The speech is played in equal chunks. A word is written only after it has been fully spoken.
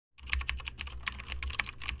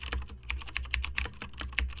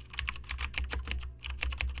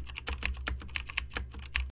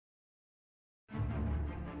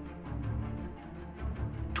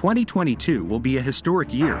2022 will be a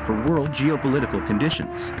historic year for world geopolitical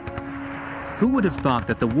conditions. Who would have thought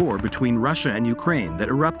that the war between Russia and Ukraine that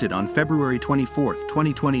erupted on February 24,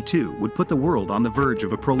 2022 would put the world on the verge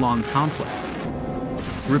of a prolonged conflict?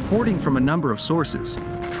 Reporting from a number of sources,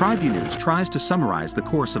 Tribune News tries to summarize the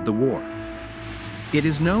course of the war. It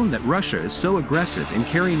is known that Russia is so aggressive in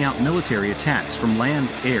carrying out military attacks from land,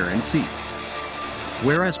 air and sea.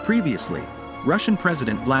 Whereas previously, Russian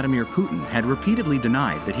President Vladimir Putin had repeatedly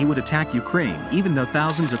denied that he would attack Ukraine even though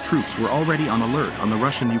thousands of troops were already on alert on the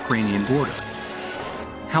Russian-Ukrainian border.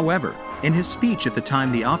 However, in his speech at the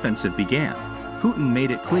time the offensive began, Putin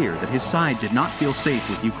made it clear that his side did not feel safe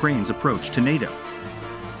with Ukraine's approach to NATO.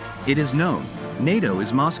 It is known, NATO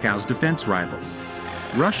is Moscow's defense rival.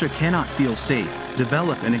 Russia cannot feel safe,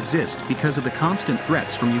 develop and exist because of the constant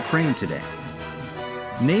threats from Ukraine today.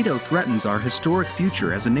 NATO threatens our historic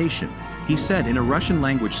future as a nation, he said in a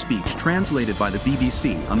Russian-language speech translated by the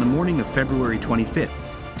BBC on the morning of February 25.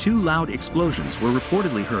 Two loud explosions were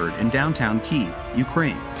reportedly heard in downtown Kyiv,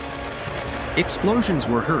 Ukraine. Explosions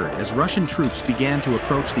were heard as Russian troops began to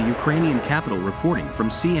approach the Ukrainian capital. Reporting from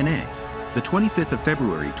CNN, the 25th of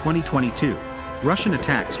February 2022, Russian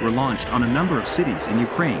attacks were launched on a number of cities in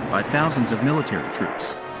Ukraine by thousands of military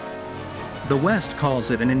troops. The West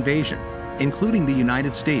calls it an invasion, including the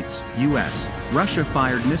United States, US. Russia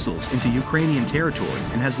fired missiles into Ukrainian territory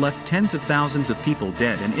and has left tens of thousands of people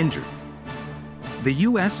dead and injured. The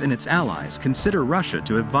US and its allies consider Russia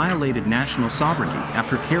to have violated national sovereignty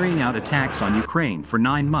after carrying out attacks on Ukraine for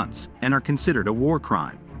 9 months and are considered a war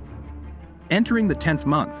crime. Entering the 10th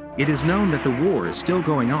month, it is known that the war is still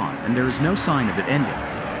going on and there is no sign of it ending.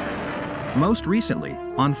 Most recently,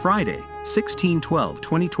 on Friday,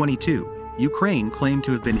 16/12/2022, Ukraine claimed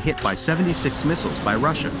to have been hit by 76 missiles by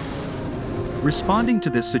Russia. Responding to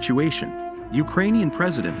this situation, Ukrainian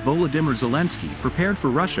President Volodymyr Zelensky prepared for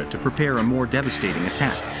Russia to prepare a more devastating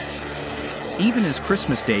attack. Even as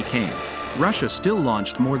Christmas Day came, Russia still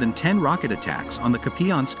launched more than 10 rocket attacks on the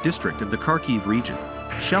Kupiansk district of the Kharkiv region,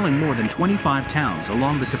 shelling more than 25 towns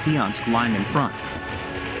along the Kupiansk-Lyman front.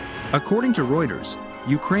 According to Reuters,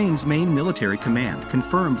 Ukraine's main military command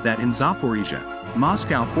confirmed that in Zaporizhia,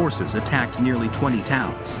 Moscow forces attacked nearly 20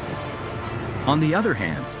 towns. On the other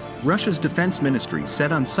hand, Russia's defense ministry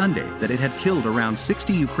said on Sunday that it had killed around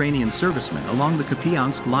 60 Ukrainian servicemen along the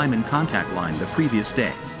Kupiansk-Lyman contact line the previous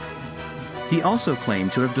day. He also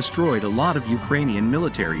claimed to have destroyed a lot of Ukrainian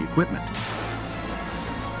military equipment.